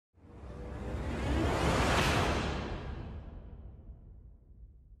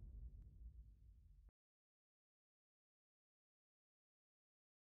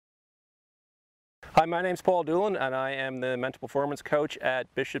Hi, my name's Paul Dewland and I am the mental performance coach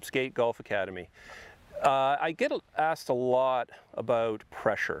at Bishopsgate Golf Academy. I get asked a lot about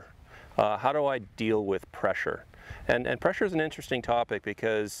pressure. How do I deal with pressure? And pressure is an interesting topic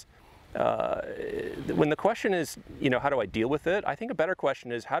because when the question is, how do I deal with it? I think a better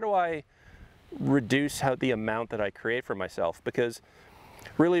question is, how do I reduce the amount that I create for myself? Because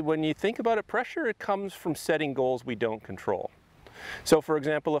really, when you think about it, pressure, it comes from setting goals we don't control. So for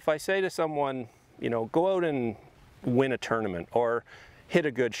example, if I say to someone, go out and win a tournament or hit a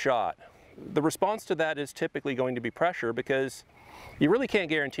good shot, the response to that is typically going to be pressure because you really can't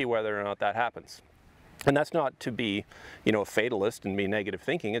guarantee whether or not that happens. And that's not to be, a fatalist and be negative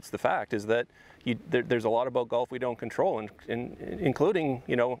thinking. It's the fact is that there's a lot about golf we don't control, including,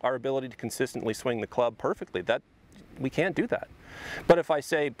 our ability to consistently swing the club perfectly. That we can't do that. But if I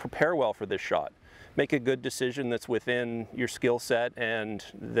say prepare well for this shot, make a good decision that's within your skill set and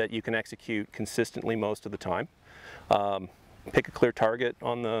that you can execute consistently most of the time. Pick a clear target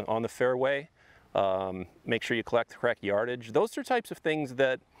on the fairway. Make sure you collect the correct yardage. Those are types of things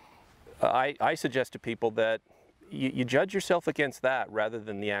that I suggest to people that you judge yourself against that rather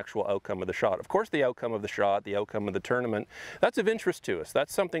than the actual outcome of the shot. Of course, the outcome of the shot, the outcome of the tournament, that's of interest to us.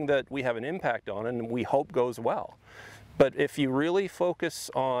 That's something that we have an impact on and we hope goes well. But if you really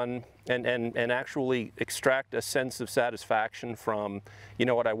focus on and actually extract a sense of satisfaction from,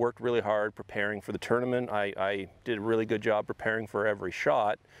 I worked really hard preparing for the tournament, I did a really good job preparing for every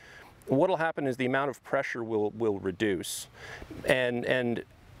shot, what'll happen is the amount of pressure will reduce. And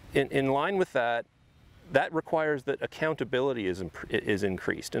in line with that, that requires that accountability is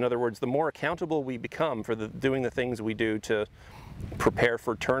increased. In other words, the more accountable we become for doing the things we do to prepare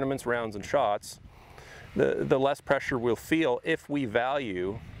for tournaments, rounds, and shots, the less pressure we'll feel if we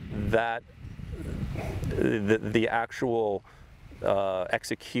value that the actual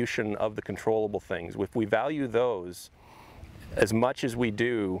execution of the controllable things. If we value those as much as we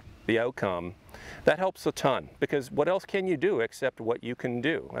do the outcome, that helps a ton, because what else can you do except what you can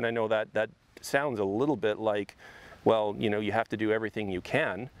do? And I know that sounds a little bit like, well, you have to do everything you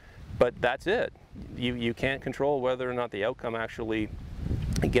can, but that's it. You can't control whether or not the outcome actually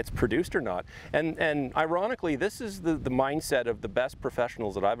gets produced or not. And ironically, this is the mindset of the best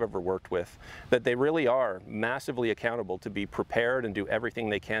professionals that I've ever worked with, that they really are massively accountable to be prepared and do everything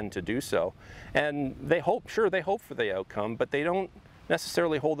they can to do so. And they hope for the outcome, but they don't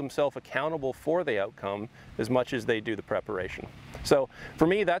necessarily hold themselves accountable for the outcome as much as they do the preparation. So for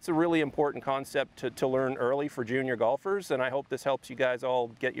me, that's a really important concept to learn early for junior golfers, and I hope this helps you guys all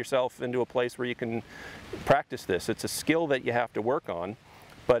get yourself into a place where you can practice this. It's a skill that you have to work on,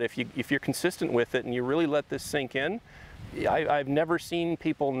 but if you're consistent with it and you really let this sink in, I've never seen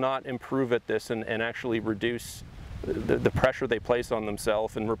people not improve at this and actually reduce the pressure they place on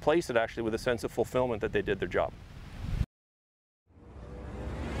themselves and replace it actually with a sense of fulfillment that they did their job.